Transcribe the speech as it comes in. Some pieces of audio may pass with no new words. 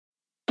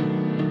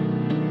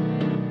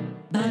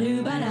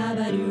Ba-do ba-da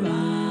ba-do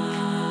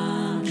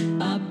ah,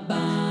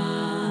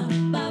 ba-ba,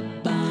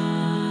 ba-ba.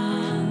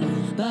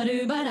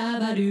 Ba-do ba-da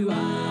ba-do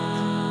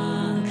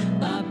ah,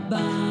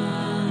 ba-ba,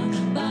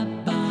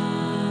 ba-ba.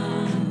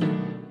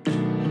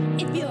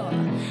 If you're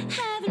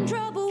having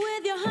trouble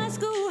with your high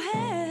school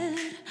head,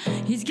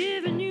 he's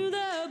giving you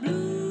the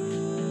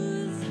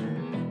blues.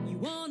 You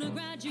wanna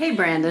graduate. Hey,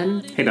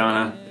 Brandon. Hey,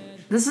 Donna.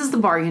 This is The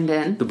Bargain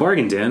Den. The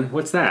Bargain Den?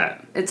 What's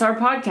that? It's our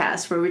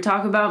podcast where we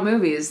talk about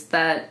movies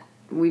that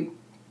we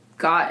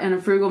got in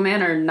a frugal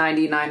manner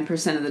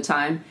 99% of the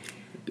time.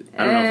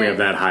 I don't know if we have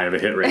that high of a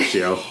hit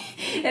ratio.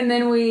 And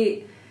then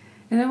we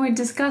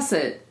discuss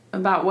it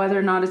about whether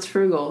or not it's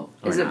frugal.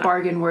 Or Is it not.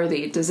 bargain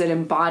worthy? Does it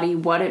embody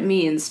what it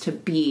means to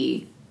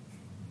be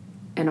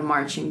in a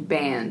marching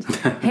band?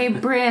 Hey,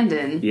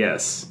 Brandon.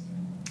 Yes.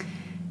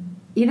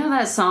 You know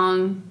that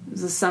song,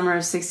 The Summer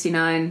of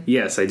 69?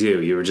 Yes, I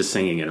do. You were just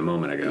singing it a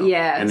moment ago.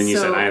 Yeah, And then you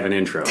so- said, I have an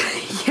intro.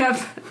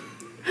 Yep.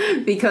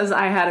 Because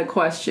I had a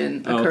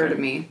question occur Okay. to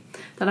me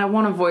that I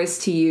want to voice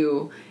to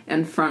you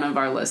in front of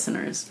our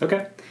listeners.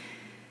 Okay.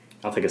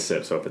 I'll take a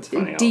sip, so if it's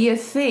funny, Do you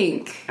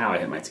think Ow, I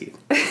hit my teeth.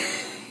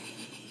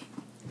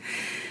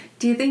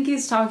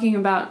 he's talking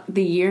about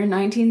the year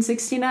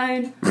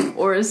 1969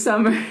 or a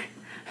summer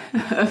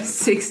of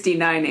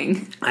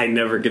 69ing? I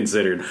never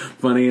considered.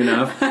 Funny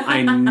enough,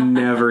 I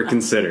never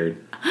considered.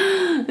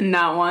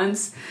 Not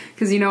once.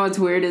 Because you know what's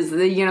weird is that,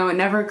 it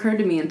never occurred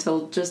to me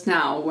until just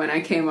now when I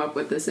came up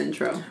with this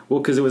intro. Well,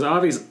 because it was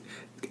obvious.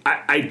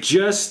 I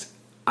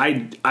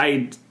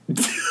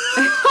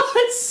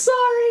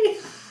sorry.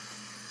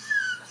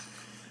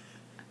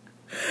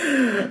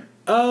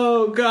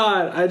 Oh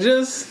God! I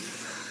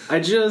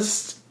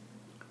just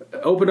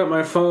opened up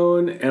my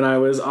phone and I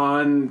was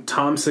on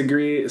Tom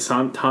Segura's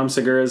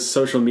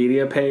social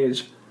media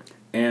page,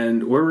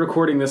 and we're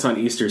recording this on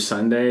Easter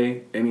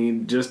Sunday, and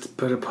he just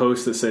put a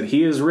post that said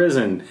he is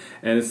risen,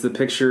 and it's the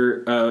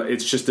picture.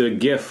 It's just a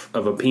GIF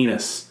of a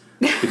penis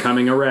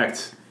becoming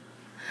erect.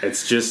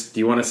 It's just.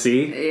 Do you want to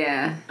see?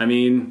 Yeah. I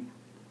mean.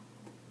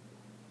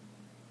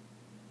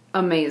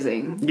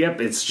 Amazing.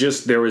 Yep, it's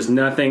just, there was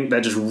nothing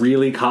that just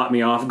really caught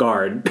me off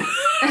guard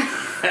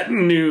at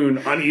noon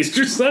on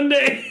Easter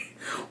Sunday.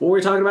 Well, we're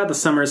talking about the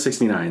summer of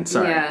 69,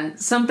 sorry. Yeah.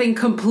 Something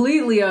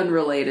completely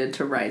unrelated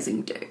to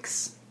Rising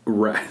Dicks.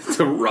 Right,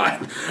 right.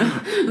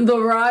 The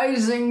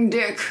Rising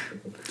Dick.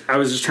 I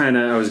was going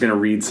to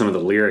read some of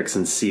the lyrics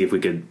and see if we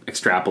could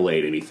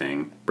extrapolate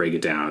anything, break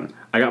it down.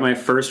 I got my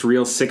first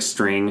real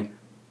 6-string,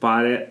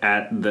 bought it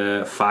at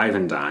the 5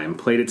 and Dime,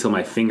 played it till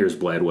my fingers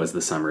bled, was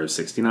the summer of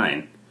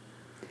 69.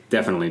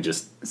 Definitely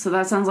just... So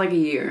that sounds like a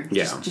year.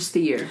 Yeah. Just the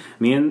year.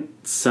 Me and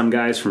some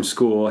guys from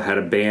school had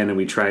a band and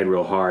we tried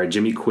real hard.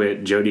 Jimmy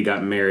quit. Jody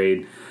got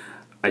married.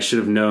 I should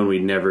have known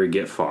we'd never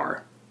get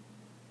far.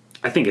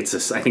 I think it's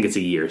a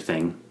year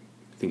thing.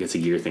 I think it's a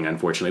year thing,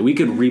 unfortunately. We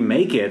could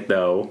remake it,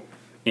 though,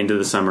 into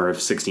the summer of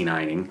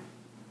 69ing.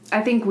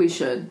 I think we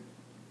should.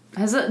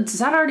 Does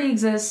that already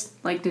exist?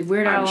 Like, did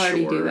Weird Al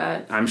already do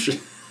that? I'm sure.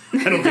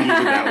 I don't think he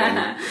did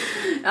that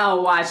one.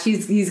 Oh, watch.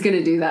 He's going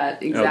to do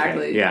that.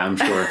 Exactly. Okay. Yeah, I'm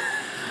sure.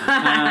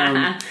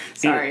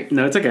 Sorry.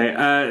 No, it's okay.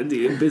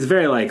 It's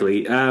very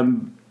likely.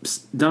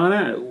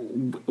 Donna,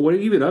 what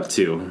have you been up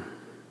to?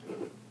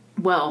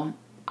 Well,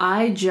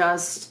 I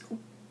just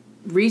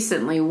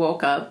recently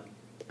woke up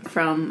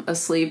from a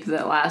sleep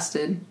that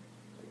lasted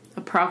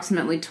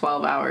approximately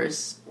 12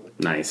 hours.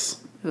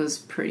 Nice. It was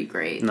pretty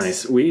great.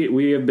 Nice.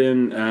 We have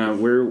been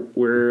we're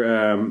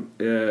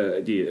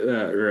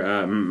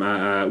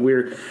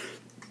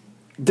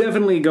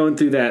definitely going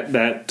through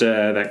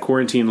that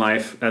quarantine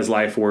life as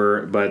life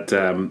were, but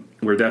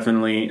we're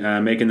definitely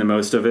making the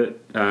most of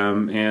it.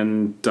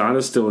 And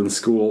Donna's still in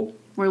school.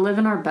 We're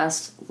living our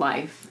best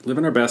life.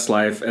 Living our best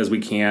life as we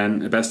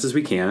can, best as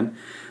we can.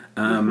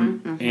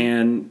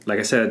 And like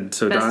I said,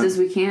 so Best as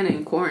we can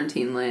in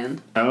quarantine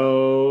land.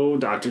 Oh,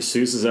 Dr.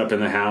 Seuss is up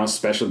in the house.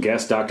 Special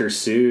guest Dr.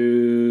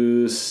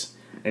 Seuss.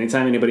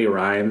 Anytime anybody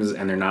rhymes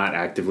and they're not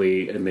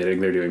actively admitting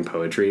they're doing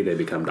poetry, they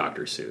become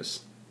Dr. Seuss.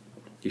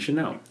 You should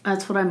know.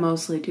 That's what I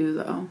mostly do,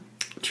 though.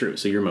 True,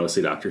 so you're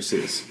mostly Dr.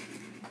 Seuss.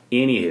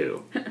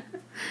 Anywho.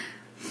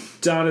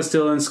 Donna's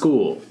still in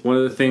school. One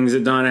of the things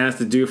that Donna has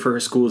to do for her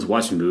school is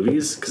watch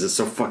movies, because it's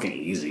so fucking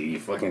easy. You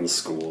fucking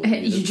school.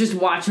 You just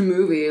watch a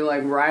movie,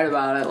 like, write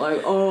about it.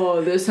 Like,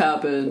 oh, this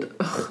happened.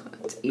 Ugh,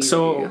 it's easy.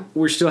 So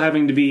we're still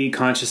having to be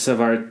conscious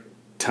of our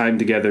time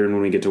together and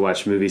when we get to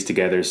watch movies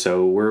together.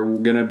 So we're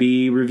going to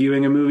be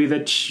reviewing a movie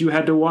that you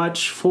had to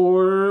watch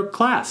for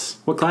class.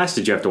 What class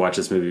did you have to watch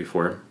this movie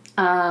for?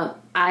 Now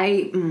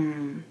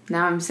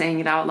I'm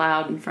saying it out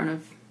loud in front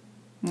of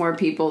more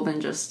people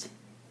than just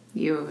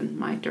you and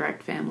my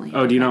direct family.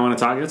 Oh, do you not want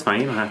to talk? It's fine.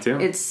 You don't have to.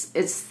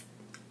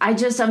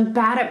 I'm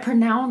bad at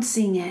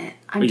pronouncing it.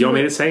 You want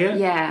me to say it?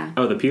 Yeah.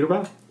 Oh, the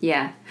Peterborough?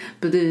 Yeah.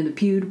 But then the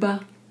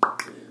Peterborough.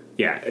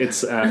 Yeah,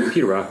 it's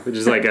Peterborough, which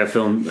is like a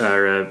film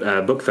or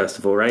a book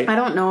festival, right? I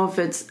don't know if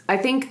I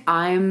think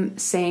I'm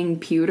saying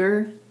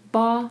pewter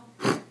ba,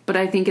 but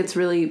I think it's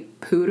really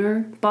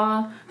pooter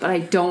ba, but I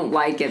don't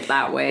like it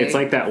that way. It's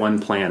like that one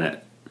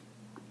planet.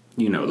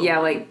 You know the Yeah,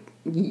 one. like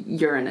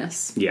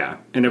Uranus. Yeah.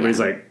 And everybody's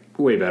like,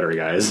 way better,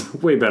 guys.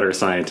 Way better,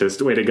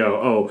 scientist. Way to go.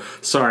 Oh,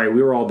 sorry,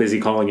 we were all busy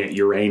calling it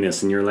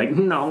Uranus. And you're like,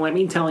 no, let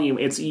me tell you,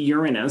 it's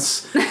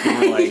Uranus.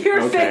 And we're like,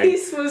 Your okay.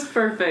 face was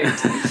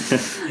perfect.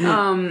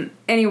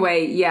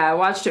 Anyway, yeah, I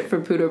watched it for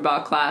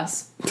Puderbach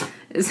class.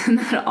 Isn't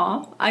that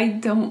all? I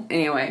don't...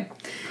 Anyway.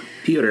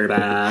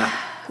 Pewter.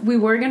 We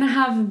were going to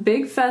have a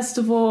big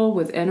festival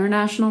with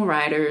international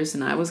writers,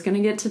 and I was going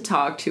to get to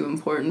talk to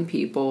important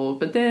people.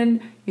 But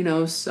then,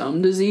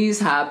 some disease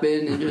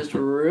happened and just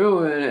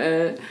ruined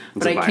it.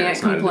 But I can't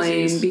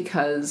complain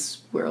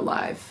because we're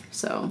alive,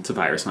 so... It's a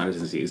virus, not a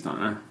disease,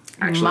 Donna.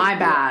 Actually, my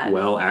bad.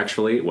 Well,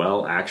 actually,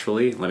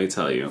 let me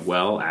tell you.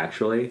 Well,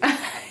 actually,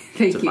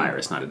 it's a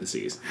virus, not a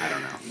disease. I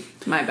don't know.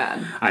 My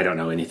bad. I don't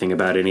know anything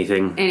about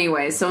anything.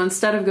 Anyway, so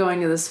instead of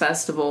going to this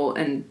festival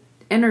and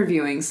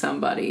interviewing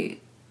somebody,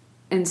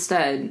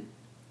 instead,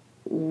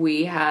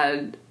 we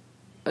had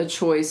a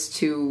choice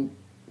to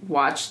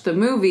watch the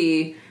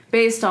movie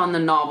based on the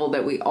novel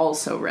that we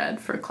also read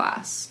for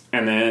class.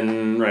 And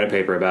then write a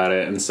paper about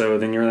it. And so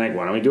then you're like,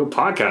 why don't we do a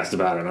podcast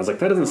about it? And I was like,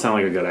 that doesn't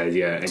sound like a good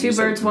idea. And Two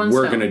birds, one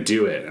we're stone. going to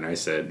do it. And I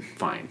said,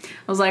 fine.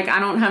 I was like, I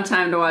don't have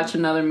time to watch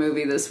another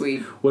movie this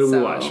week. What did we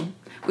watch?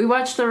 We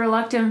watched The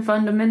Reluctant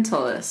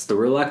Fundamentalist. The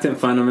Reluctant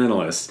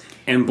Fundamentalist.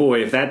 And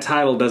boy, if that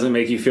title doesn't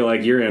make you feel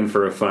like you're in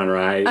for a fun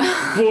ride,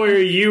 boy, are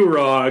you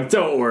wrong.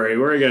 Don't worry.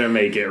 We're going to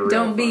make it real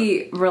Don't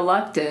be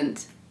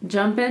reluctant.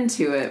 Jump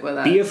into it with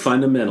us. Be a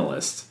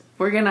fundamentalist.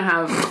 We're going to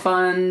have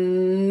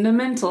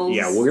fundamentals.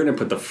 Yeah, we're going to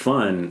put the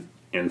fun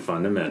in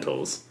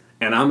fundamentals.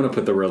 And I'm going to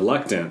put the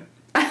reluctant.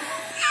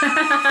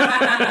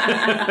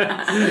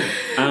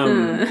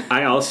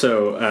 I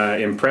also,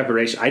 in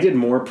preparation, I did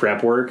more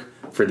prep work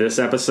for this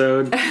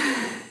episode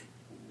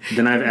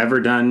than I've ever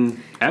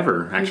done,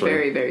 actually.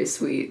 Very, very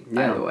sweet,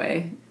 by the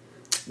way.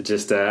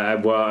 Just, I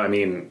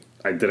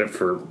did it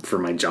for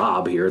my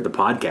job here at the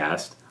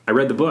podcast. I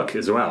read the book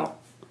as well.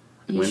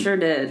 You sure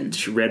did.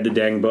 She read the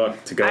dang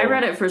book to go. I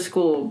read it for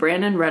school.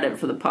 Brandon read it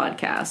for the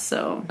podcast,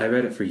 so... I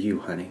read it for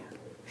you, honey.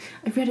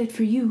 I read it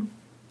for you.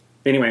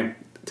 Anyway,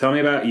 tell me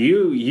about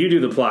you. You do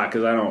the plot,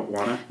 because I don't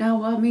want to. Now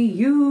let me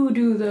you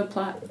do the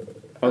plot.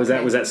 Oh, was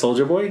that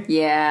Soulja Boy?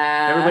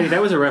 Yeah. Everybody,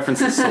 that was a reference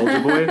to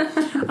Soulja Boy.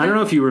 I don't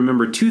know if you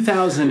remember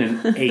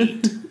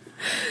 2008.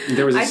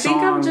 There was a song. I think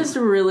I'm just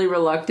really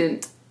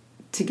reluctant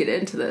to get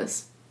into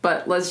this,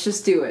 but let's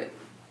just do it.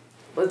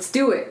 Let's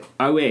do it.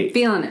 Oh, wait.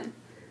 Feeling it.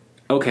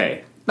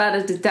 Okay.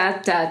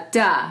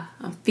 Ba-da-da-da-da-da.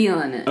 I'm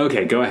feeling it.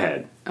 Okay, go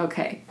ahead.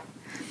 Okay.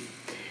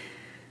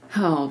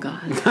 Oh,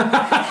 God.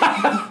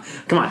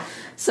 Come on.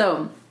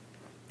 So,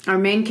 our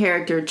main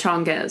character,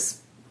 Chonges.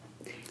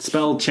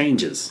 Spell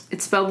changes.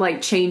 It's spelled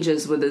like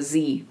changes with a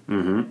Z.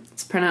 Mm-hmm.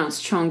 It's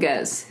pronounced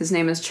Chonges. His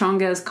name is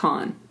Chonges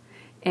Khan.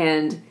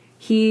 And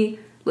he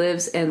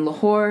lives in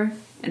Lahore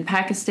in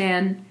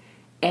Pakistan.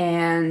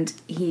 And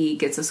he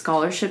gets a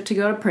scholarship to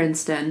go to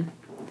Princeton,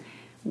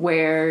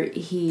 where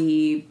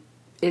he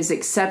is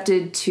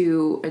accepted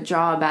to a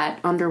job at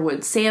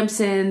Underwood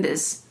Sampson,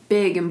 this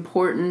big,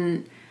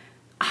 important,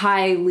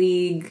 high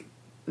league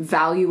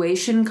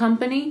valuation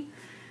company.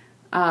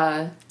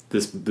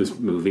 This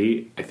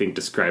movie, I think,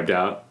 described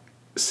out.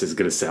 This is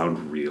gonna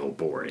sound real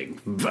boring.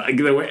 But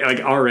the way,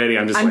 already,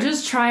 I'm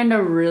just trying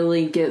to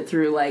really get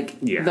through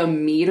the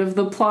meat of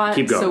the plot,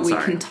 Keep going, so we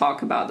sorry. can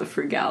talk about the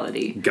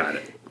frugality. Got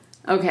it.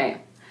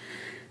 Okay,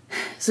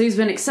 so he's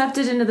been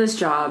accepted into this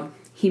job.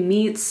 He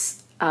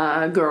meets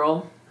a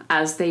girl,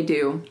 as they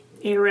do.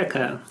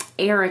 Erica.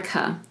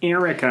 Erica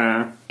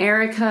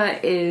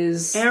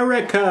is...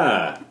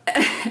 Erica!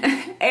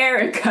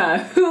 Erica,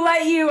 who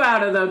let you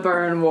out of the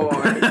burn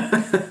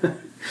ward?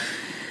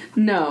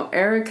 No,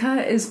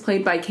 Erica is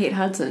played by Kate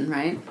Hudson,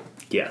 right?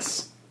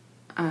 Yes.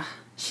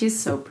 She's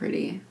so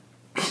pretty.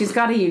 She's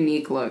got a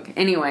unique look.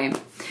 Anyway,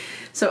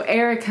 so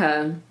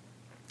Erica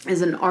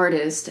is an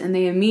artist, and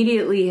they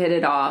immediately hit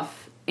it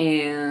off,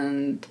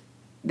 and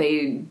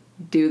they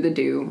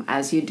do,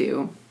 as you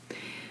do.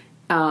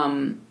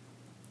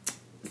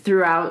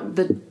 Throughout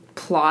the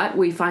plot,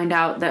 we find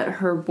out that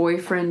her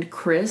boyfriend,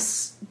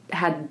 Chris,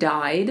 had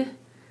died,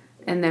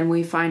 and then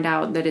we find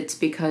out that it's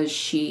because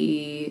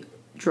she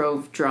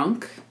drove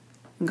drunk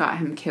and got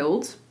him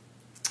killed.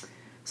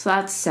 So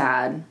that's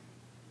sad.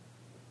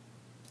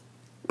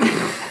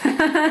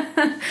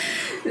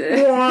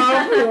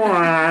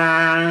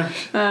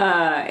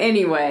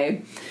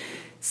 Anyway,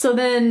 so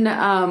then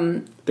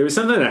there was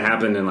something that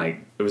happened in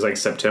it was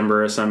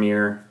September of some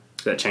year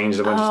that changed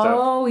a bunch of stuff.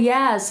 Oh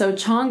yeah, so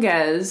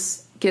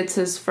Chonges gets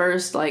his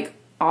first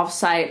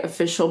off-site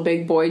official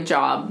big boy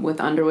job with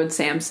Underwood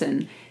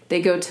Sampson.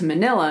 They go to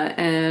Manila,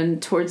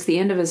 and towards the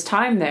end of his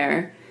time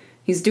there,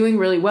 he's doing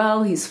really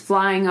well. He's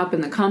flying up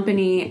in the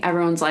company.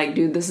 Everyone's like,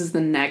 dude, this is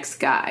the next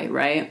guy,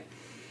 right?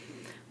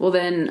 Well,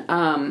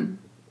 then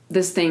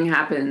this thing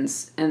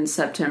happens in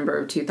September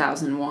of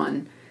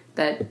 2001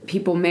 that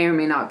people may or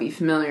may not be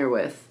familiar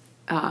with.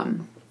 But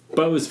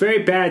it was a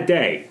very bad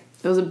day.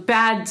 It was a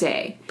bad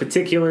day.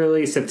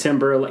 Particularly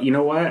September. You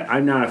know what?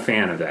 I'm not a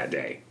fan of that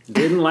day.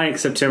 Didn't like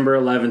September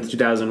 11th,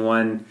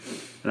 2001.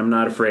 and I'm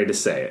not afraid to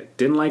say it.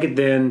 Didn't like it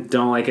then,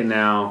 don't like it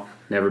now,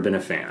 never been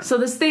a fan. So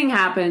this thing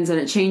happens, and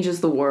it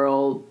changes the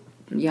world,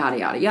 yada,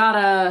 yada,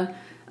 yada.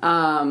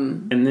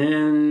 And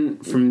then,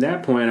 from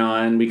that point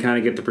on, we kind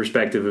of get the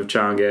perspective of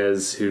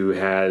Changez, who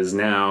has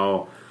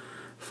now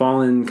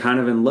fallen kind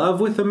of in love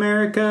with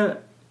America,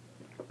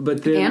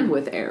 but then... And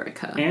with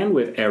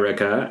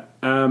Erica.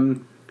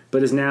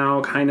 But is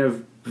now kind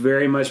of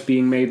very much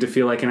being made to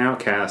feel like an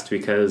outcast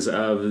because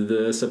of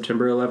the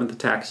September 11th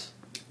attacks.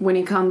 When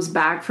he comes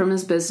back from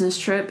his business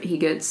trip, he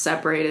gets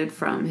separated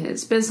from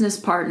his business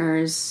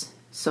partners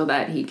so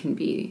that he can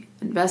be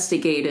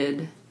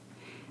investigated.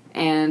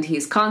 And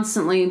he's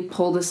constantly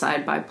pulled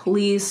aside by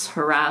police,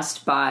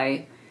 harassed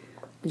by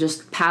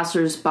just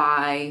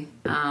passersby.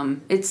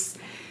 It's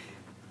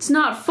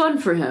not fun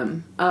for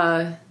him.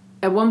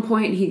 At one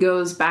point, he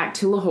goes back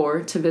to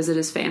Lahore to visit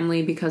his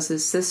family because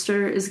his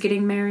sister is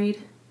getting married.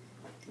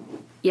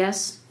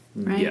 Yes?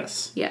 Right?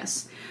 Yes.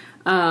 Yes.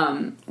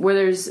 Where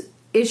there's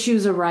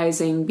issues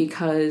arising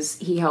because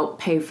he helped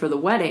pay for the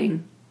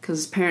wedding because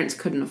his parents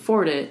couldn't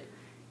afford it.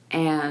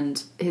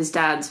 And his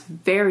dad's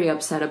very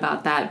upset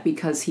about that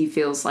because he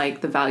feels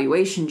like the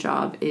valuation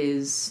job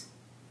is...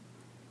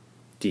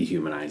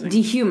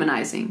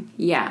 Dehumanizing.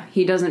 Yeah.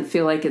 He doesn't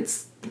feel like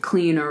it's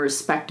clean or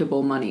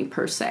respectable money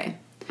per se.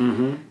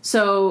 Mm-hmm.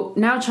 So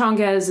now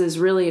Changez is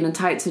really in a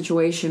tight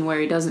situation where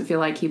he doesn't feel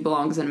like he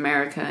belongs in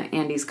America,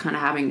 and he's kind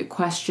of having to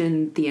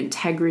question the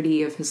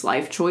integrity of his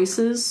life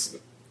choices.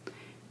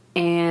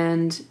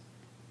 And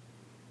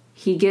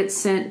he gets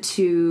sent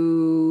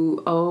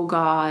to,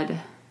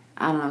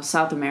 I don't know,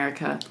 South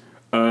America.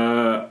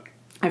 I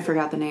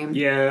forgot the name.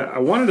 Yeah, I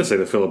wanted to say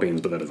the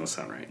Philippines, but that doesn't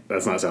sound right.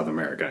 That's not South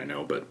America, I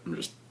know, but I'm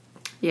just...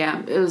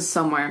 Yeah, it was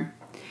somewhere.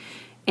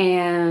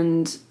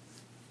 And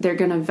they're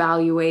going to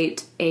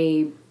evaluate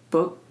a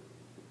book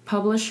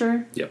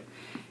publisher. Yep.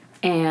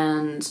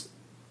 And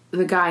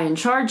the guy in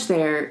charge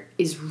there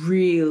is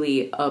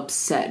really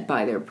upset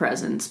by their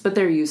presence, but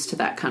they're used to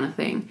that kind of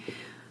thing.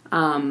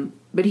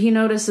 But he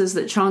notices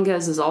that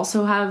Changez is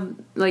also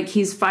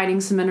he's fighting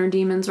some inner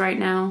demons right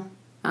now.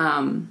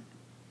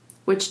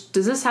 Which,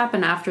 does this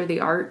happen after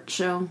the art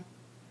show?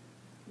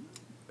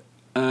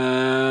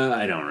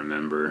 I don't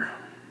remember.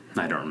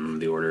 I don't remember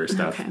the order of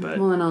stuff, okay. But...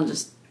 Well, then I'll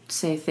just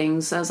say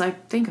things as I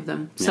think of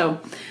them. Yeah. So,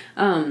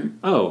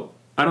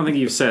 I don't think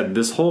you've said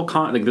this whole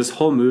this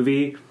whole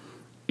movie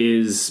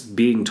is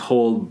being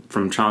told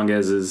from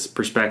Changez's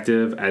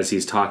perspective as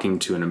he's talking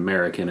to an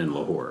American in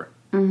Lahore.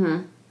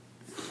 Mm-hmm.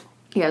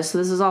 Yeah, so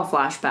this is all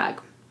flashback.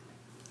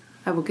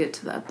 I will get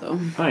to that, though.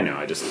 I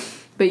know,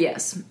 But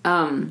yes.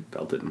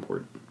 Felt it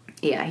important.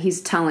 Yeah, he's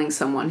telling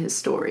someone his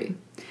story.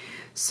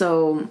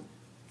 So,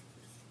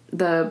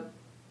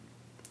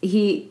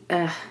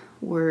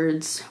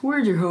 words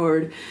are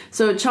hard.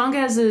 So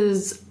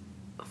Changez's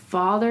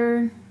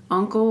father,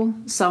 uncle,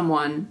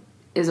 someone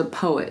is a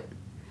poet.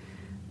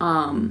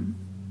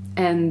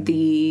 And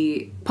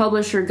the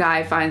publisher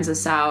guy finds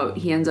this out.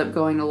 He ends up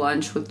going to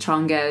lunch with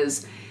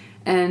Changez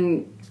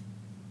and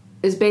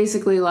is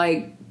basically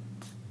like,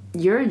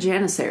 you're a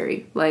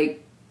janissary.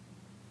 Like,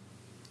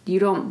 you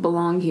don't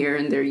belong here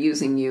and they're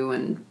using you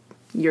and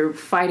you're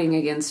fighting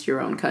against your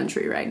own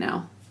country right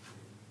now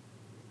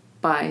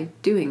by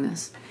doing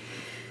this.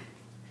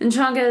 And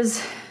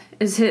Changez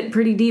is hit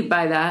pretty deep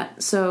by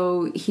that,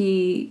 so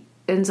he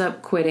ends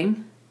up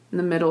quitting in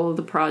the middle of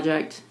the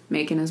project,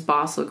 making his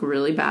boss look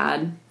really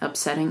bad,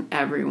 upsetting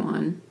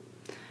everyone.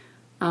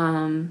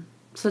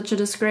 Such a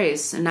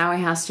disgrace. And now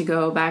he has to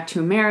go back to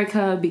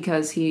America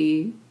because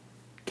he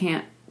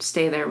can't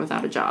stay there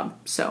without a job.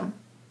 So,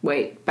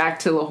 wait, back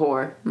to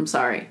Lahore. I'm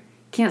sorry.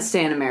 Can't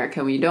stay in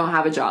America when you don't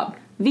have a job.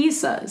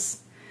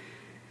 Visas.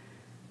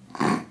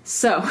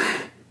 So...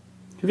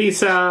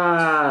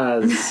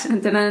 Visas!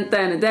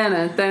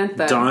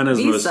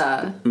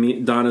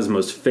 Donna's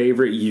most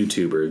favorite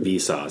YouTuber,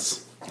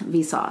 Vsauce.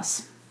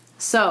 Vsauce.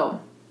 So,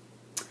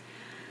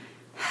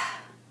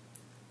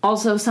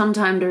 also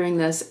sometime during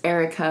this,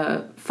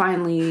 Erica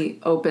finally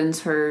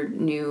opens her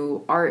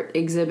new art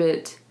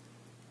exhibit,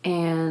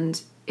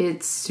 and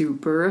it's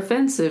super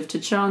offensive to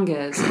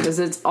Changez because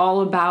it's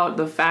all about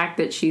the fact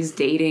that she's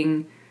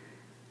dating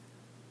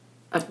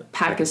a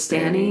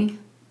Pakistani.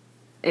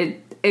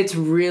 It's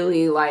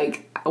really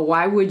like,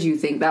 why would you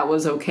think that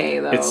was okay,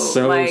 though? It's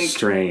so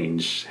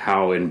strange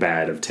how in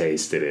bad of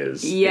taste it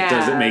is. Yeah. It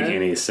doesn't make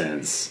any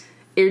sense.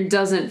 It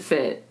doesn't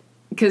fit.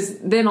 Because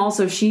then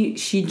also she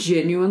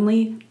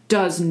genuinely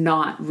does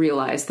not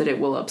realize that it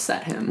will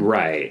upset him.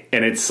 Right.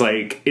 And it's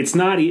like, it's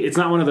not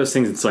one of those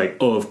things it's like,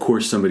 oh, of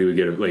course somebody would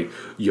get, like,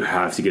 you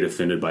have to get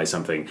offended by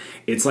something.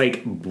 It's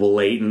like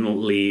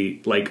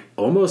blatantly, like,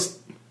 almost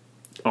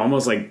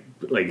like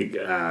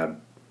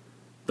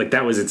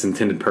that was its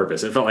intended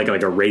purpose. It felt like a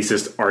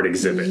racist art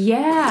exhibit.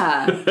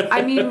 Yeah.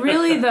 I mean,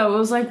 really, though, it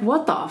was like,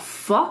 what the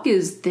fuck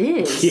is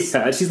this?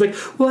 Yeah. She's like,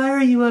 why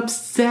are you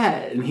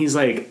upset? And he's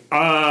like,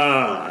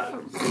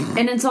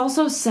 And it's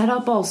also set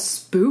up all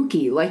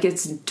spooky. Like,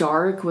 it's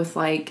dark with,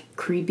 like,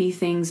 creepy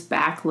things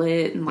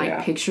backlit and,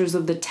 like, pictures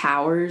of the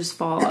towers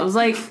fall. I was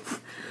like,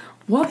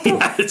 what the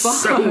Yeah, it's fuck?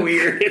 so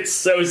weird. It's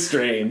so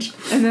strange.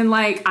 And then,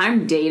 like,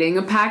 I'm dating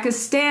a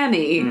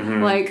Pakistani.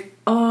 Mm-hmm. Like,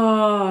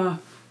 Not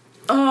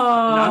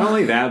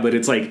only that, but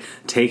it's like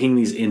taking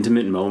these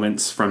intimate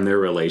moments from their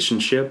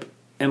relationship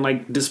and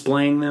like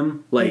displaying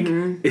them. Like,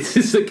 it's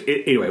just like,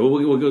 anyway,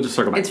 we'll go just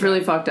talk about it's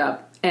really fucked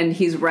up. And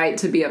he's right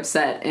to be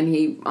upset, and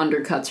he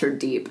undercuts her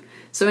deep.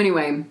 So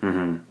anyway,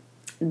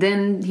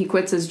 then he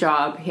quits his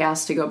job. He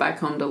has to go back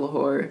home to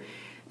Lahore.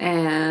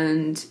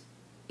 And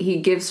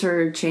he gives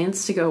her a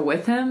chance to go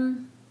with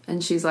him.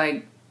 And she's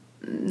like,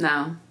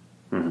 no.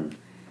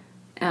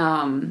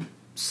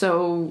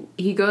 So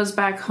he goes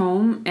back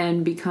home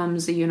and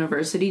becomes a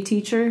university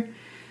teacher.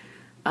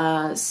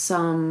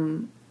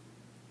 Some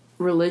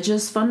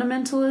religious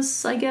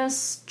fundamentalists, I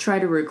guess, try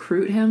to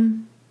recruit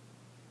him.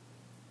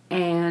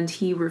 And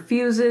he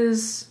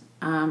refuses.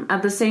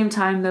 At the same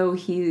time, though,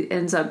 he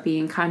ends up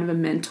being kind of a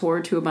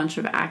mentor to a bunch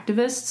of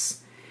activists.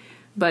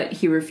 But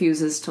he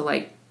refuses to,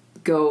 like,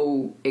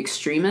 go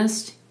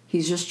extremist.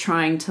 He's just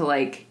trying to,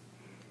 like,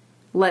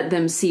 let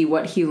them see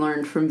what he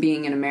learned from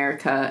being in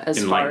America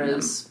as far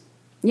as...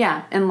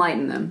 Yeah,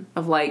 enlighten them.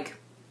 Of, like,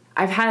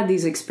 I've had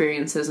these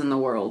experiences in the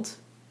world.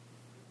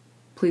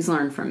 Please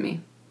learn from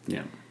me.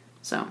 Yeah.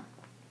 So.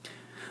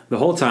 The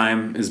whole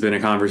time has been a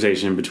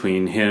conversation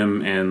between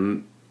him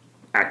and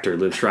actor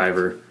Liv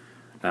Schreiber.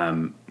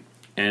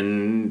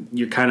 And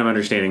you're kind of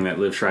understanding that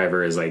Liv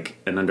Schreiber is like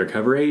an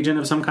undercover agent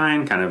of some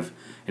kind of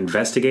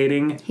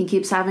investigating. He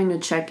keeps having to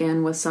check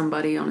in with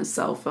somebody on his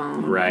cell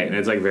phone. Right, and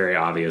it's like very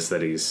obvious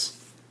that he's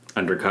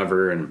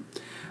undercover, and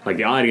like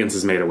the audience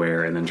is made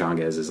aware, and then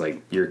Changez is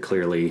like, you're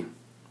clearly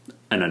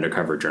an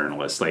undercover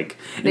journalist. Like,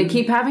 they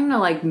keep having to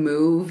like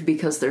move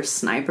because they're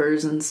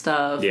snipers and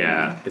stuff.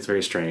 Yeah, it's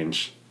very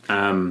strange.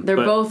 They're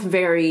both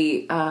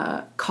very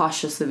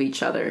cautious of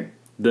each other.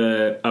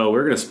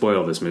 We're gonna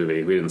spoil this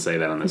movie. We didn't say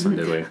that on this one,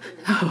 did we?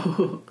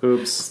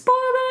 Oops. Spoil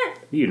it.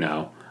 You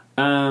know.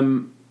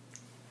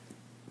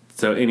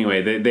 So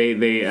anyway,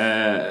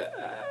 the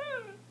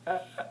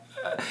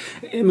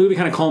movie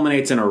kind of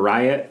culminates in a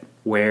riot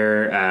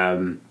where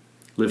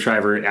Liv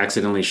Schreiber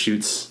accidentally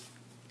shoots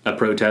a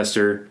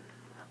protester,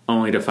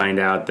 only to find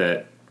out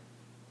that.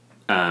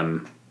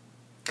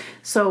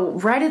 So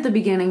right at the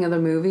beginning of the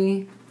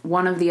movie,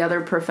 one of the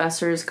other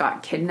professors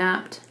got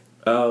kidnapped.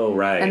 Oh,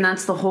 right. And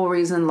that's the whole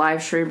reason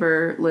Liv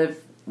Schreiber,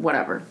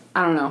 whatever.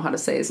 I don't know how to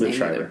say his name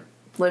either.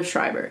 Liv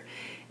Schreiber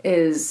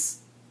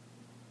is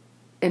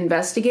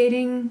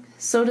investigating,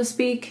 so to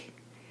speak,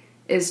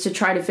 is to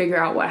try to figure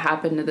out what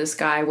happened to this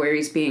guy, where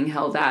he's being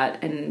held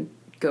at, and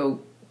go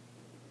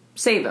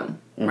save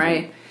him,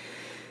 right?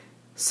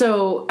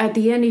 So at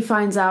the end, he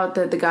finds out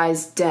that the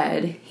guy's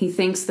dead. He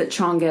thinks that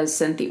Changez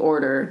sent the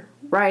order.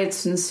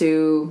 Riots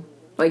ensue.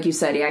 Like you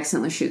said, he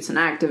accidentally shoots an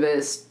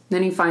activist.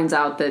 Then he finds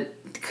out that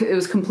it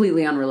was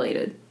completely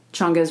unrelated.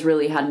 Changez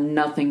really had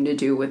nothing to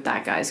do with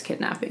that guy's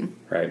kidnapping.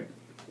 Right.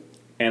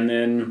 And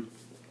then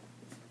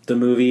the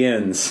movie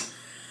ends.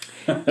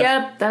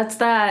 Yep, that's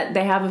that.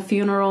 They have a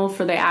funeral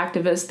for the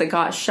activist that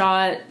got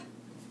shot.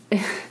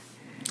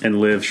 And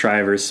Liv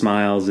Schreiber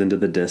smiles into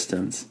the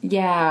distance.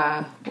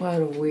 Yeah,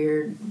 what a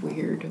weird.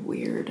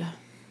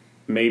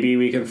 Maybe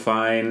we can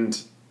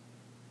find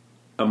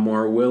a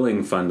more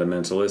willing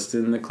fundamentalist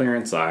in the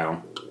clearance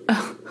aisle.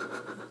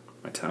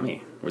 My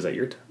tummy. Was that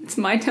your tummy? It's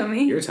my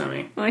tummy. Your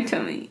tummy. My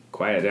tummy.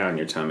 Quiet down,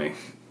 your tummy.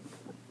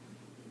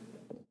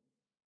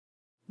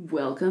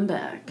 Welcome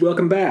back.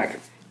 Welcome back.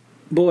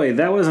 Boy,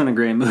 that wasn't a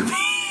great movie.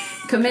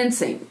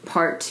 Commencing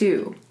part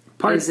 2.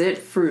 Is it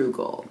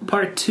frugal?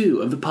 Part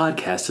 2 of the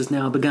podcast has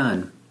now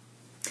begun.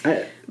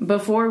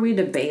 Before we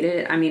debate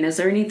it, I mean, is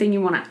there anything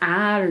you want to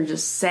add or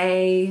just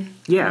say?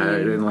 Yeah, I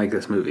didn't like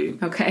this movie.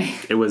 Okay.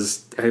 It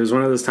was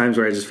one of those times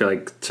where I just feel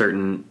like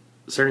certain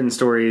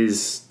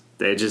stories,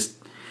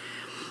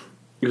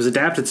 it was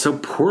adapted so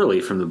poorly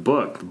from the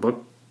book.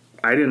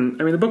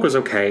 The book was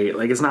okay.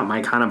 Like, it's not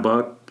my kind of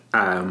book.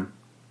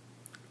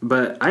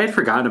 But I had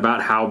forgotten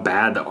about how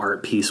bad the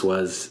art piece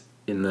was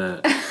in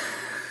the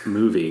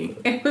movie.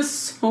 It was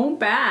so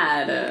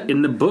bad.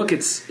 In the book,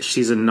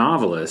 she's a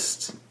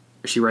novelist.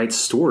 She writes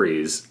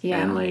stories. Yeah.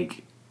 And,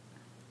 like,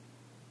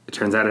 it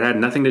turns out it had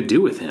nothing to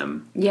do with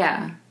him.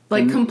 Yeah.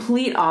 Like,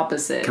 complete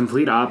opposite.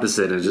 Complete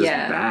opposite and just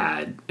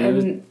bad.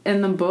 And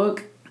in the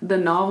book, the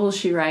novel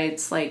she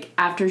writes, like,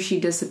 after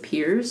she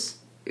disappears,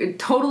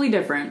 totally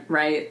different,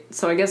 right?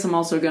 So I guess I'm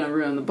also going to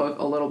ruin the book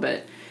a little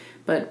bit.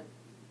 But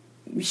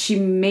she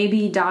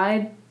maybe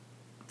died.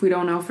 We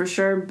don't know for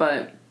sure,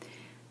 but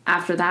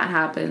after that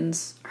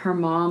happens, her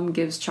mom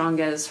gives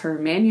Changez her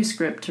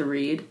manuscript to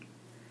read.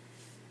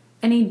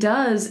 And he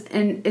does,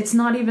 and it's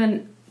not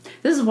even...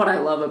 This is what I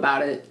love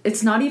about it.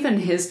 It's not even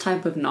his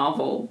type of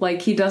novel.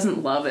 Like, he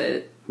doesn't love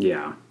it.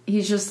 Yeah.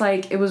 He's just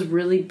like, it was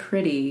really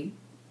pretty.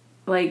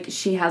 Like,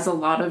 she has a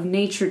lot of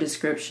nature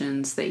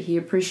descriptions that he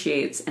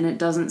appreciates, and it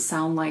doesn't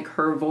sound like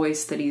her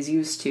voice that he's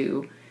used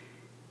to.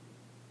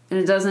 And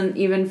it doesn't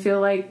even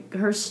feel like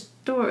her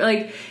story.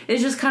 Like,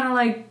 it's just kind of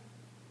like,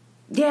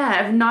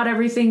 yeah, not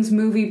everything's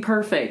movie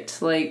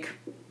perfect. Like...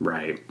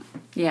 Right.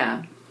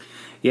 Yeah.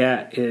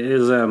 Yeah, it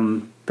is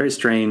very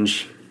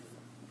strange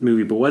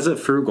movie, but was it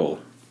frugal?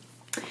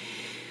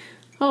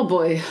 Oh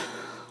boy.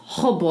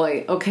 Oh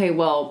boy. Okay,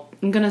 well,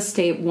 I'm gonna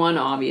state one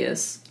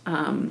obvious.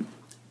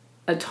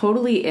 A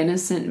totally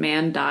innocent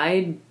man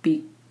died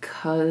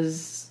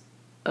because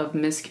of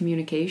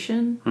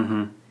miscommunication.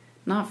 Mm-hmm.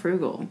 Not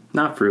frugal.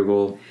 Not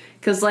frugal.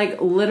 Because, like,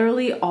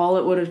 literally all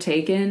it would have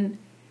taken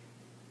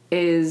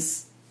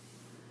is...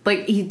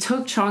 Like, he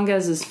took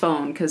Chongez's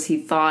phone because he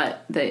thought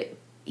that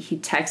he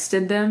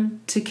texted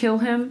them to kill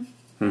him,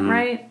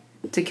 right?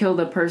 To kill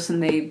the person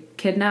they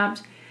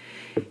kidnapped.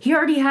 He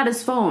already had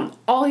his phone.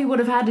 All he would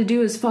have had to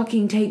do is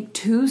fucking take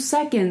 2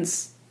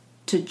 seconds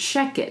to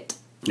check it.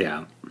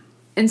 Yeah.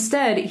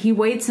 Instead, he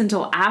waits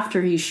until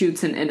after he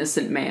shoots an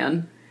innocent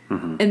man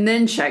and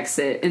then checks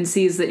it and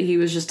sees that he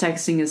was just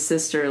texting his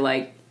sister,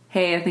 like,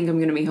 hey, I think I'm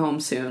going to be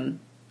home soon.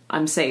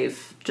 I'm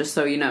safe, just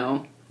so you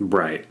know.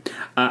 Right.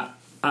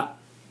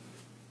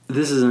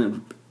 This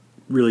isn't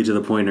really to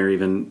the point or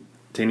even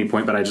to any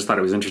point, but I just thought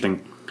it was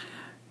interesting.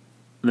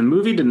 The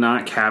movie did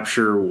not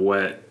capture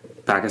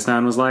what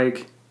Pakistan was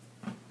like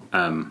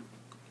in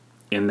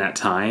that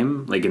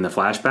time, like in the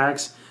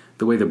flashbacks,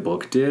 the way the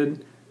book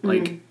did.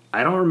 Like,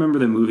 I don't remember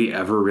the movie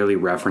ever really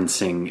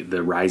referencing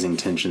the rising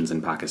tensions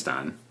in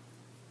Pakistan.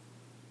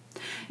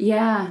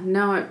 Yeah,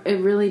 no, it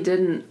really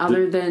didn't,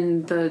 other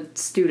than the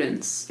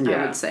students,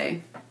 I would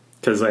say.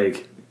 Because,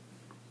 like,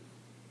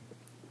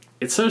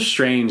 it's so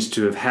strange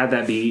to have had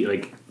that be,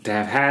 like, to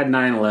have had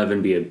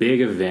 9/11 be a big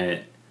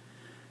event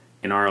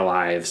in our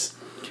lives,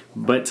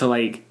 but to,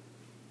 like,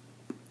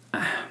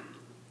 at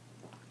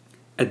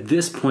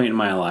this point in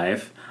my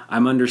life,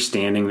 I'm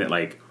understanding that,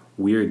 like,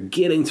 we're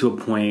getting to a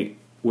point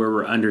where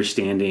we're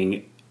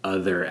understanding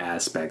other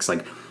aspects,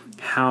 like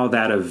how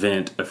that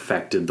event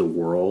affected the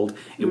world.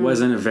 It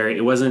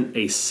wasn't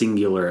a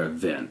singular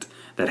event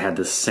that had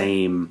the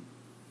same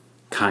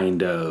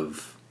kind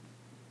of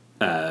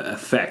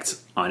effect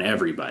on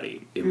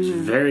everybody. It was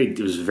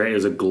it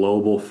was a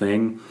global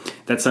thing.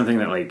 That's something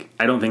that, like,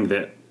 I don't think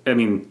that, I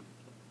mean,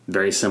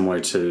 very similar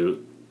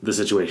to the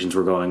situations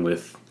we're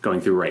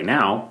going through right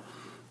now.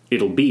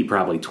 It'll be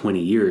probably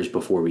 20 years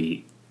before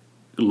we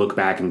look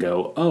back and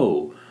go,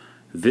 oh,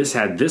 this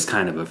had this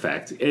kind of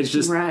effect. It's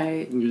just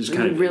right. You just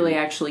kind of really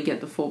actually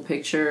get the full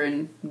picture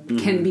and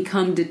can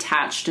become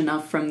detached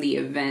enough from the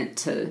event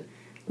to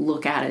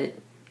look at it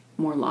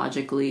more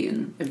logically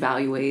and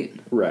evaluate.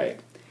 Right.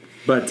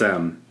 But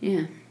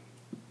yeah.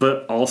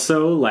 But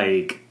also,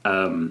 like,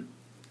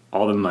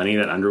 all the money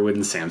that Underwood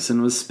and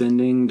Sampson was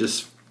spending,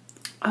 just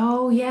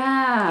not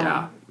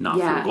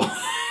frugal.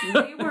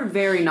 They were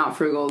very not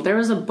frugal. There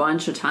was a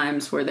bunch of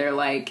times where they're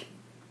like,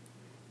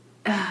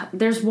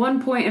 there's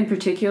one point in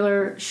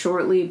particular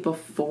shortly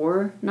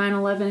before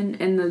 9/11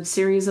 in the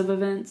series of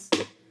events,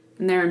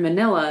 and they're in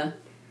Manila,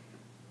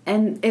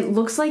 and it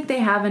looks like they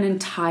have an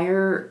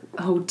entire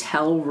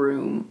hotel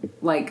room,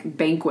 like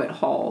banquet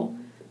hall,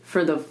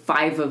 for the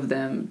 5 of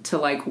them to,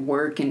 like,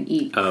 work and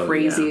eat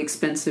crazy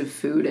expensive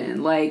food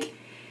in. Like,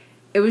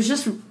 it was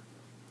just,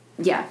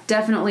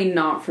 definitely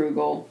not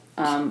frugal.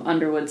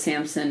 Underwood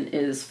Sampson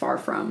is far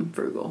from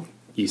frugal.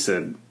 You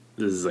said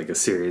this is like a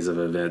series of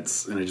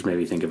events, and it just made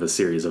me think of a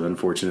series of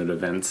unfortunate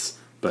events,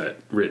 but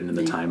written in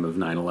the time of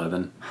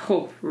 9/11.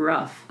 Oh,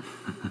 rough.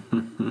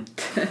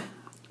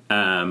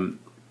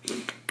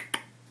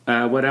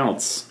 What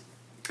else?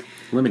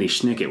 Lemony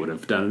Snicket would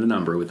have done the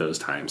number with those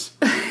times.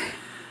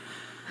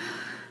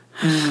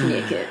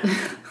 Snicket.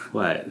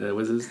 What? That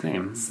was his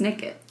name?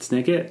 Snicket.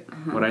 Snicket?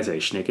 What'd I say?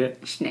 Schnicket?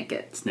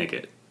 Snicket.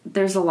 Snicket.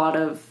 There's a lot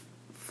of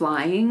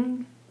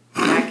flying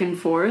back and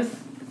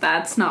forth.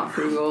 That's not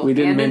frugal. We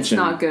didn't mention,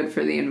 it's not good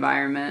for the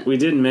environment. We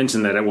didn't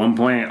mention that at one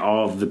point,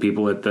 all of the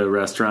people at the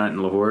restaurant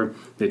in Lahore,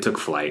 they took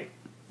flight.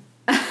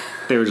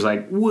 They were just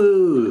like,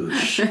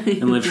 whoosh.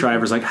 And Liv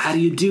Shriver's like, how do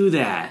you do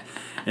that?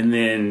 And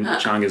then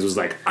Chongez was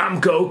like,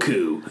 I'm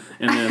Goku.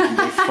 And then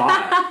they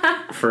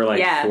fought for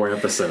like 4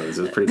 episodes.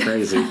 It was pretty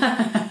crazy.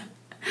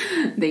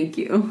 Thank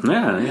you.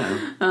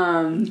 Yeah.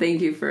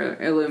 Thank you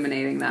for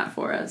illuminating that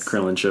for us.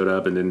 Krillin showed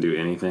up and didn't do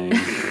anything.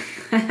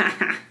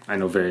 I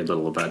know very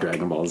little about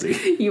Dragon Ball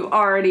Z. You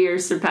already are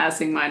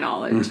surpassing my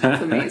knowledge. It's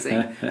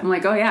amazing. I'm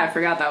like, oh yeah, I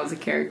forgot that was a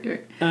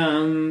character.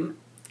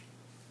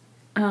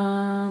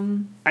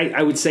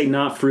 I would say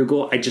not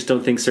frugal. I just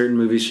don't think certain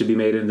movies should be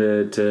made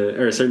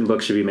or certain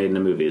books should be made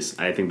into movies.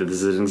 I think that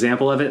this is an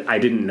example of it. I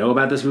didn't know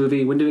about this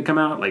movie. When did it come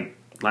out? Like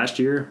last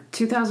year?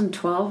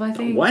 2012, I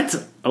think.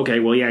 What? Okay,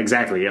 well, yeah,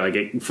 exactly. Like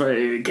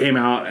it came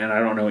out, and I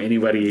don't know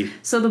anybody.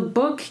 So the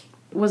book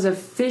was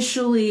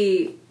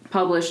officially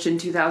published in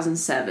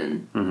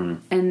 2007,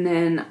 and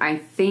then I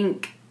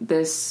think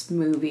this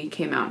movie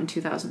came out in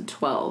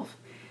 2012.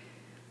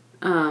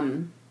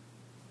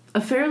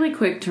 A fairly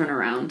quick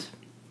turnaround.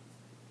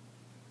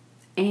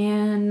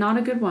 And not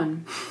a good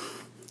one.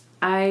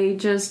 I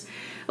just,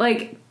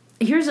 like,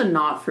 here's a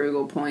not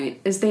frugal point,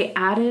 is they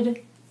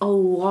added a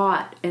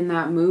lot in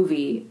that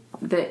movie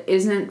that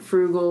isn't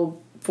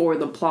frugal for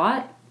the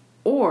plot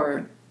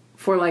or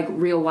for, like,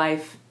 real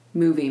life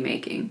movie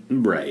making.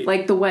 Right.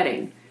 Like the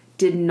wedding.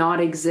 did not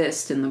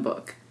exist in the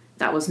book.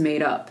 That was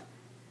made up.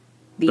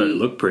 But it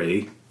looked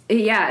pretty.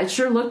 Yeah, it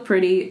sure looked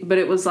pretty, but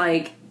it was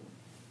like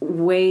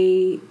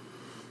way,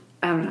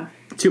 I don't know.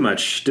 Too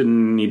much.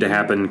 Didn't need to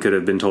happen. Could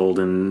have been told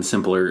in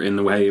simpler in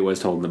the way it was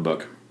told in the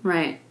book.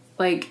 Right.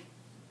 Like,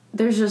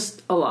 there's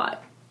just a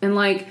lot. And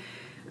like,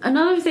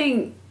 another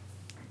thing,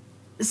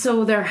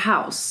 so their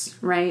house,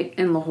 right,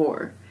 in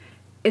Lahore,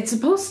 it's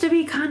supposed to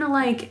be kind of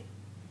like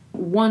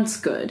once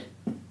good.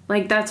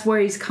 Like, that's where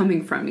he's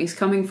coming from. He's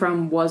coming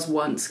from was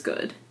once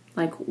good.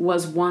 Like,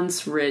 was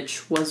once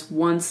rich, was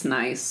once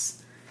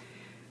nice.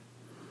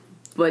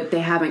 But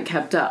they haven't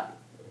kept up,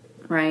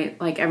 right?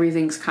 Like,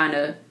 everything's kind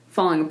of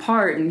falling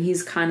apart, and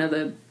he's kind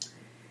of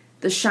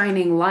the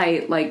shining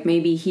light. Like,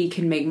 maybe he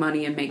can make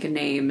money and make a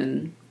name,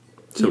 and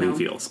So he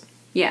feels.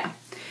 Yeah.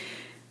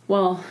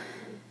 Well,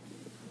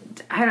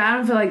 I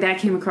don't feel like that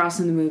came across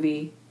in the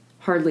movie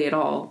hardly at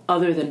all,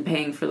 other than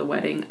paying for the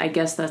wedding. I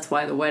guess that's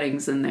why the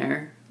wedding's in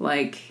there.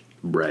 Like,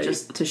 right.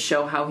 Just to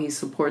show how he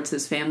supports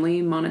his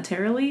family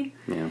monetarily.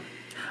 Yeah.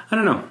 I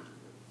don't know.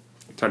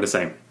 It's hard to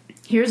say.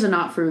 Here's a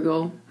not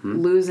frugal.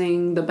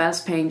 Losing the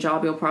best paying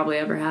job you'll probably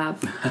ever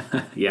have.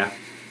 Yeah.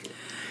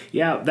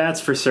 Yeah,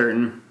 that's for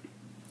certain.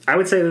 I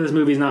would say that this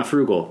movie's not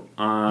frugal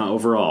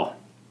overall.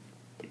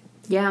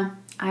 Yeah,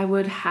 I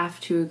would have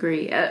to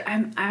agree.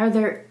 Are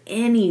there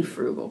any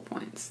frugal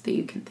points that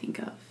you can think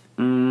of?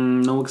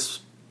 No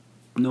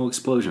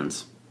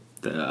explosions.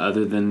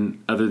 Other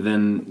than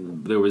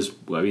there was,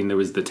 well, I mean, there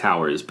was the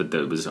towers, but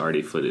there was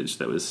already footage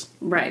that was...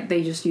 Right,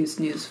 they just used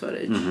news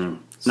footage.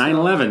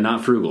 9/11,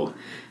 not frugal.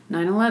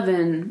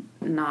 9/11,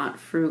 not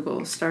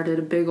frugal. Started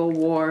a big old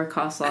war,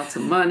 cost lots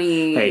of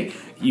money. Hey,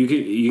 you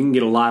can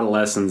get a lot of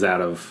lessons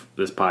out of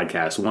this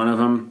podcast. One of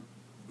them,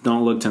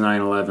 don't look to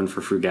 9/11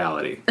 for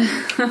frugality.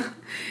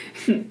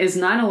 Is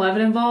 9/11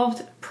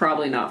 involved?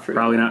 Probably not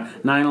frugal. Probably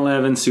not.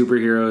 9/11,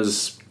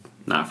 superheroes,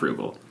 not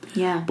frugal.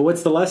 Yeah. But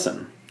what's the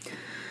lesson?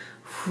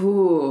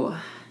 Ooh.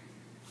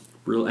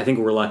 I think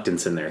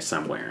reluctance in there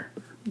somewhere.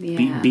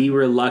 Yeah. Be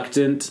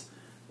reluctant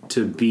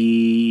to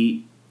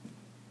be...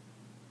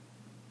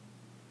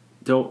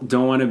 Don't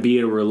want to be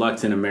a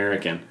reluctant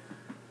American.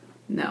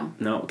 No.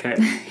 No, okay.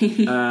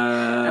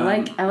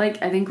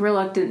 I think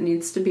reluctant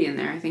needs to be in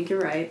there. I think you're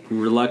right.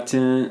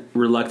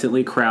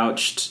 Reluctantly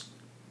crouched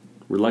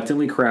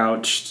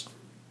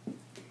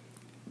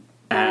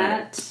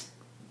at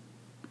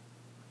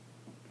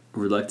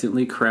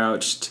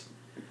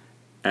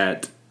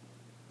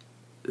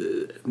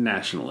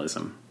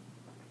nationalism.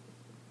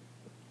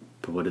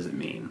 But what does it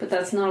mean? But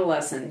that's not a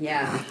lesson,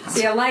 yeah.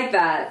 See, I like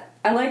that.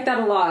 I like that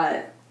a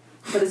lot.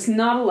 But it's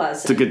not a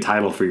lesson. It's a good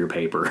title for your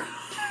paper.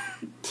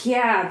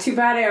 Yeah, too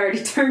bad I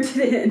already turned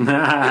it in.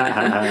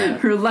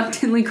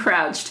 Reluctantly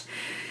crouched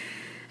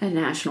at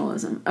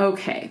nationalism.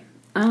 Okay.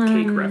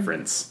 Cake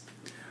reference.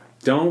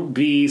 Don't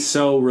be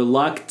so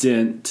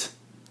reluctant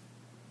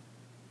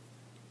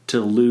to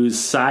lose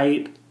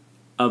sight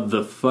of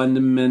the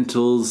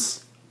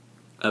fundamentals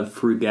of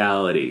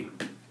frugality.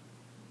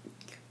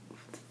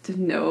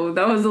 No,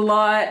 that was a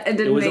lot.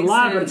 It was a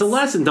lot, but it's a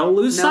lesson. Don't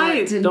lose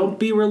sight. Don't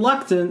be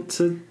reluctant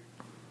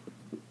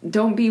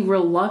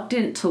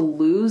to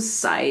lose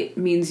sight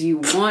means you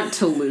want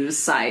to lose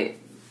sight.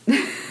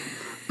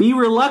 Be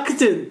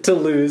reluctant to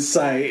lose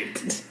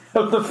sight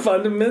of the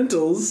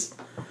fundamentals.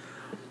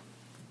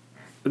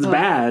 It's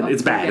bad.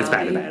 It's bad. It's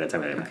bad. It's bad. It's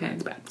bad. Okay.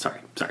 It's bad.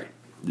 Sorry.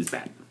 It's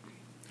bad.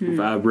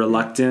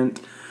 Reluctant.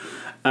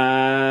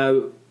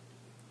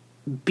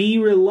 Be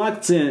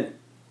reluctant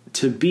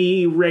to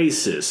be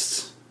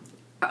racist.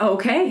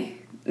 Okay.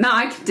 No,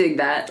 I can dig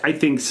that. I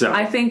think so.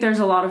 I think there's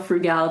a lot of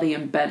frugality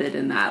embedded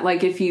in that.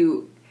 Like, if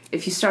you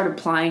start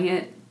applying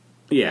it.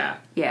 Yeah.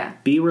 Yeah.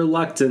 Be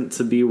reluctant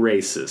to be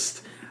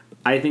racist.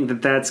 I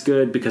think that's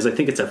good because I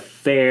think it's a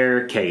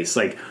fair case.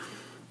 Like,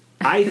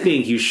 I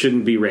think you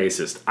shouldn't be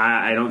racist.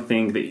 I don't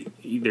think that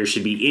there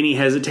should be any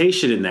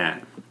hesitation in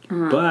that.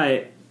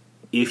 But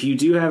if you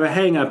do have a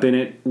hang up in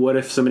it, what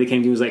if somebody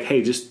came to you and was like,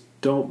 hey, just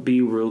don't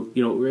be real,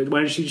 why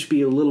don't you just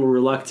be a little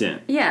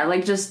reluctant? Yeah,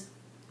 like, just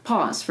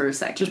pause for a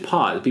second. Just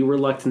pause. Be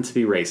reluctant to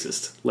be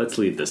racist. Let's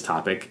leave this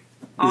topic.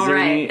 All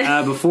right.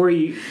 Before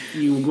you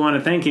want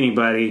to thank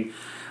anybody,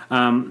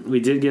 we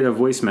did get a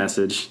voice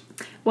message.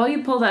 While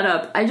you pull that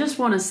up, I just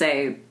want to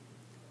say,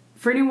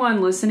 for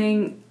anyone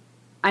listening,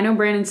 I know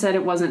Brandon said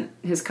it wasn't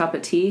his cup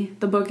of tea,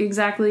 the book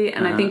exactly,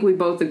 and I think we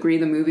both agree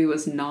the movie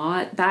was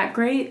not that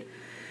great.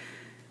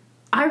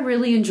 I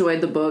really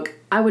enjoyed the book.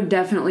 I would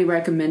definitely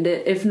recommend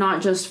it, if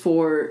not just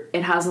for,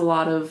 it has a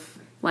lot of,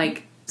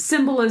 like,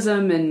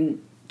 symbolism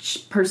and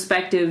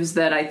perspectives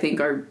that I think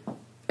are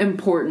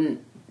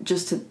important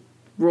just to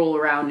roll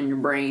around in your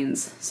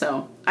brains.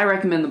 So, I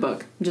recommend the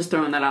book. I'm just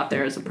throwing that out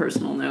there as a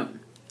personal note.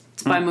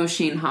 It's by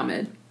Moshin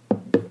Hamid.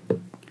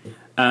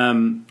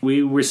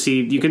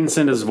 You can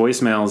send us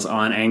voicemails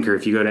on Anchor.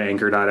 If you go to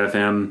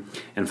anchor.fm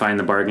and find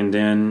the Bargain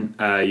Den,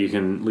 you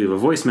can leave a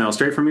voicemail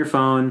straight from your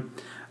phone.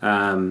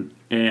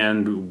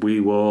 And we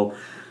will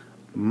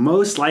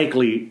most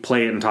likely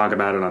play it and talk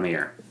about it on the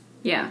air.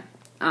 Yeah.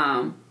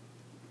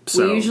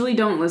 So we usually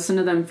don't listen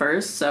to them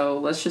first, so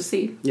let's just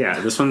see.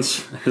 Yeah, this one's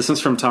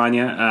from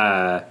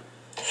Tanya.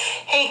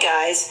 Hey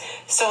guys,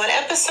 so in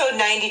episode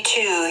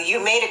 92,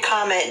 you made a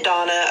comment,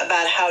 Donna,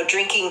 about how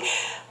drinking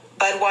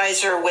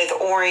Budweiser with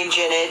orange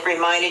in it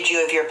reminded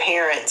you of your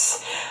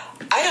parents.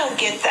 I don't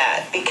get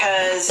that,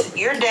 because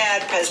your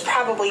dad has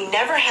probably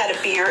never had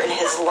a beer in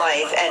his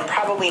life and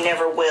probably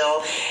never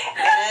will.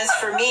 And as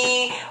for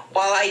me,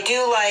 while I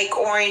do like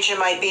orange in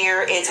my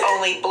beer, it's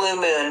only Blue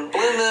Moon.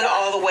 Blue Moon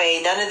all the way,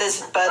 none of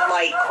this Bud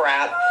Light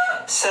crap.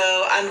 So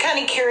I'm kind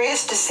of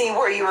curious to see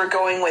where you were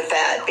going with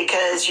that,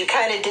 because you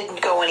kind of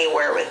didn't go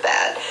anywhere with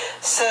that.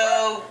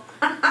 So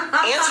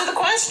answer the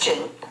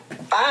question.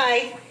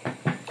 Bye.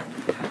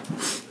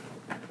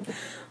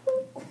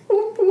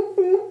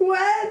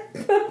 What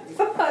the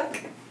fuck?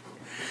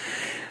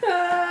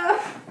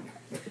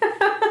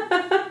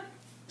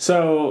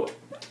 So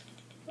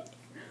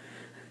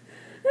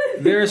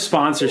there are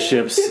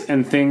sponsorships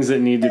and things that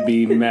need to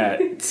be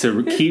met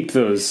to keep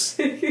those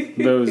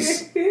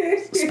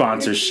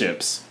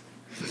sponsorships.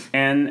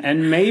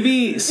 And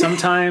maybe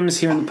sometimes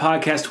here in the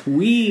podcast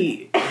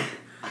we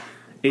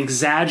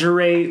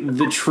exaggerate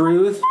the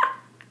truth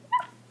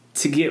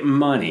to get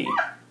money.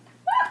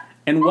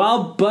 And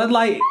while Bud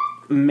Light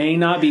may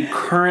not be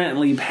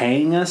currently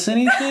paying us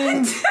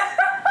anything,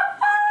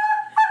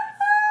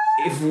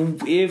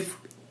 if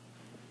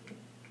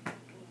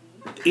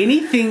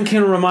anything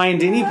can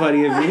remind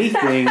anybody of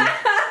anything,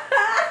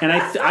 and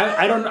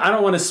I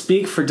don't want to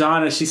speak for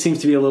Donna. She seems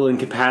to be a little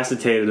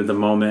incapacitated at the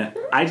moment.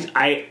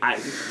 I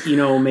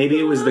maybe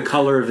it was the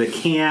color of the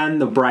can,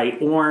 the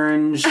bright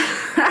orange.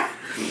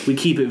 We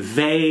keep it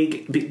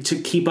vague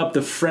to keep up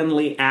the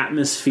friendly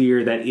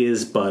atmosphere that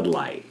is Bud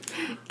Light.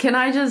 Can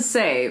I just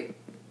say,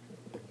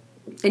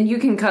 and you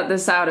can cut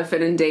this out if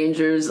it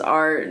endangers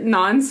our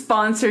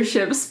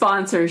non-sponsorship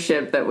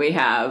that we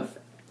have,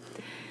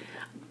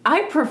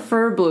 I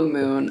prefer Blue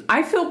Moon.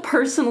 I feel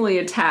personally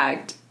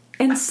attacked.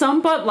 And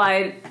some Bud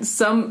Light,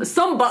 some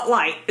Bud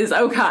Light is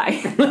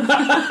okay.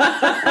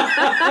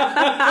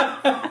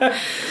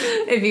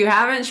 If you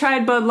haven't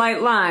tried Bud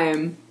Light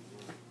Lime,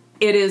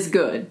 it is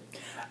good.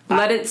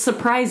 Let it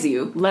surprise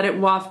you. Let it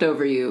waft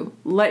over you.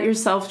 Let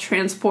yourself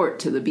transport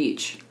to the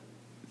beach.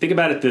 Think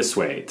about it this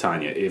way,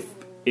 Tanya.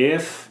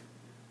 If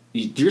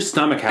your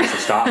stomach has to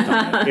stop,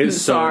 Tanya.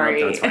 It's sorry.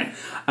 So, no, it's fine.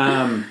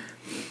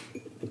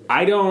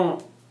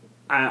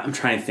 I'm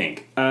trying to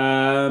think.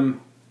 I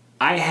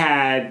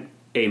had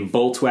a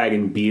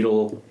Volkswagen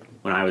Beetle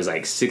when I was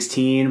like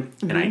 16,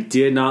 and I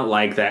did not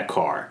like that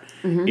car.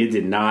 It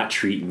did not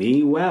treat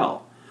me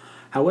well.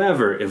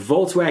 However, if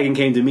Volkswagen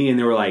came to me and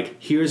they were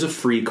like, here's a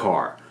free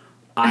car,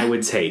 I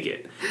would take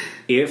it.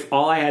 If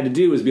all I had to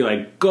do was be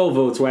like, go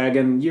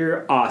Volkswagen,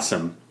 you're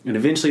awesome, and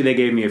eventually they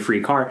gave me a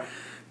free car,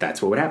 that's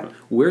what would happen.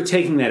 We're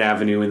taking that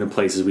avenue in the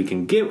places we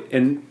can get,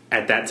 and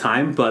at that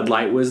time, Bud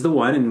Light was the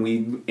one,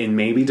 and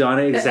maybe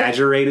Donna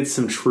exaggerated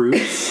some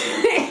truths.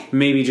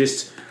 Maybe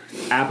just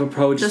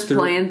apropos, just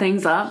playing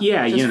things up.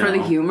 Yeah, just for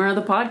the humor of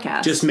the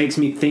podcast. Just makes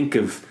me think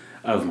of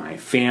my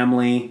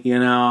family,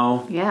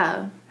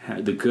 Yeah.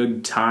 the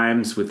good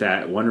times with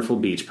that wonderful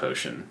beach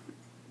potion.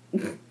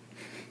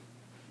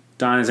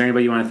 Don, is there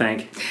anybody you want to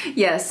thank?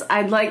 Yes,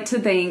 I'd like to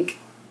thank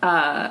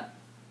Tanya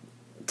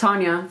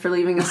for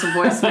leaving us a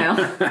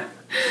voicemail.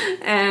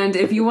 And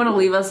if you want to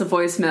leave us a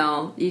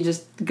voicemail, you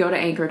just go to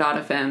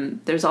anchor.fm.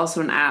 There's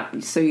also an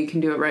app, so you can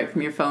do it right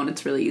from your phone.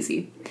 It's really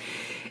easy.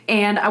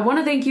 And I want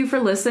to thank you for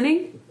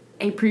listening.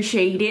 I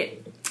appreciate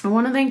it. I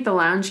want to thank the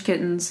Lounge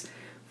Kittens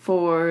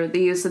for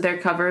the use of their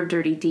cover of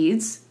Dirty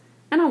Deeds.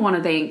 And I want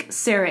to thank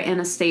Sarah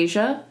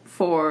Anastasia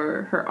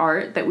for her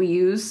art that we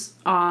use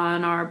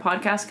on our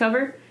podcast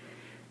cover.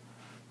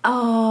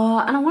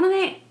 And I want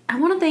to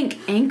thank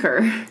Anchor.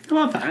 I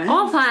want to thank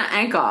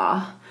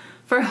Anchor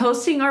for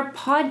hosting our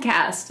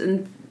podcast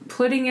and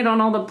putting it on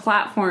all the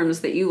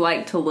platforms that you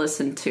like to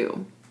listen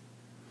to.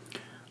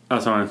 I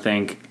also want to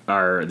thank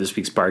our this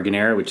week's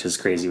bargainaire, which is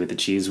Crazy with the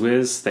Cheese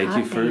Whiz. Thank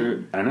you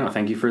for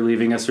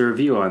leaving us a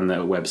review on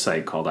the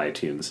website called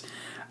iTunes.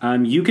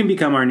 You can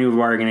become our new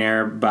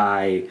bargainaire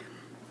by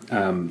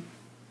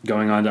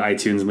going on to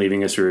iTunes and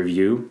leaving us a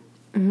review.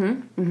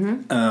 And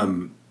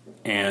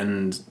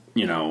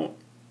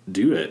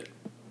do it.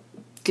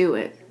 Do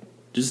it.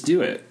 Just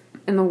do it.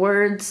 In the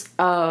words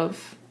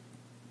of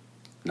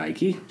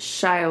Nike?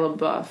 Shia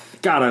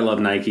LaBeouf. God, I love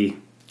Nike.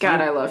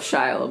 God, I love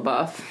Shia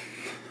LaBeouf.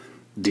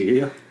 Do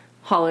you?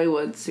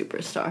 Hollywood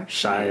superstar.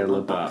 Shia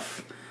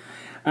LaBeouf.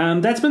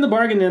 That's been the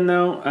bargain in,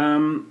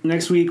 though.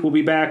 Next week we'll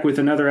be back with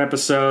another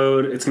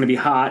episode. It's going to be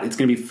hot. It's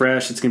going to be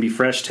fresh. It's going to be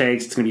fresh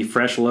takes. It's going to be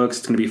fresh looks.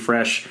 It's going to be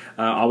fresh.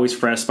 Always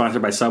fresh.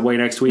 Sponsored by Subway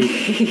next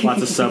week.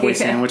 Lots of Subway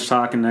sandwich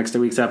talk in next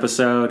week's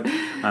episode.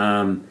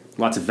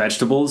 Lots of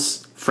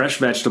vegetables. Fresh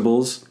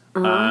vegetables.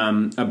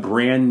 A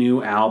brand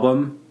new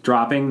album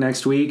dropping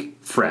next week.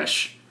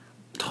 Fresh.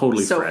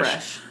 Totally so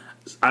fresh.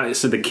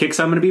 So the kicks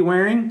I'm going to be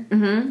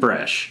wearing,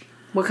 fresh.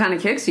 What kind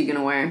of kicks are you going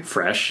to wear?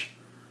 Fresh.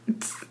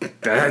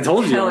 I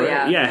told you. Hell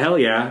yeah. Yeah, hell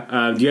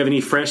yeah. Do you have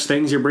any fresh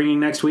things you're bringing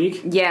next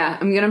week? Yeah,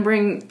 I'm going to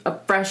bring a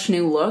fresh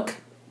new look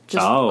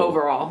Just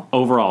overall.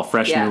 Overall,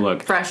 fresh Yeah, new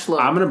look. fresh look.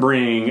 I'm going to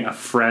bring a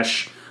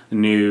fresh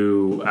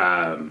new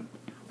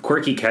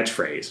quirky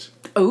catchphrase.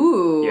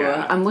 Ooh,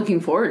 Yeah. I'm looking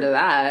forward to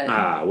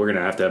that. We're going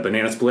to have to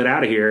banana split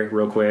out of here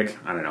real quick.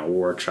 I don't know. We'll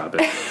workshop it.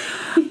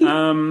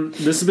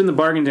 This has been The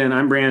Bargain Den.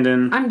 I'm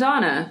Brandon. I'm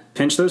Donna.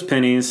 Pinch those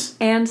pennies.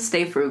 And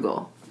stay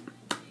frugal.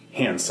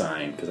 Hand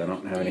sign, because I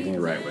don't have anything to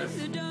write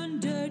with.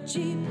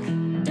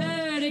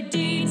 Dirty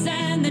deeds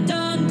and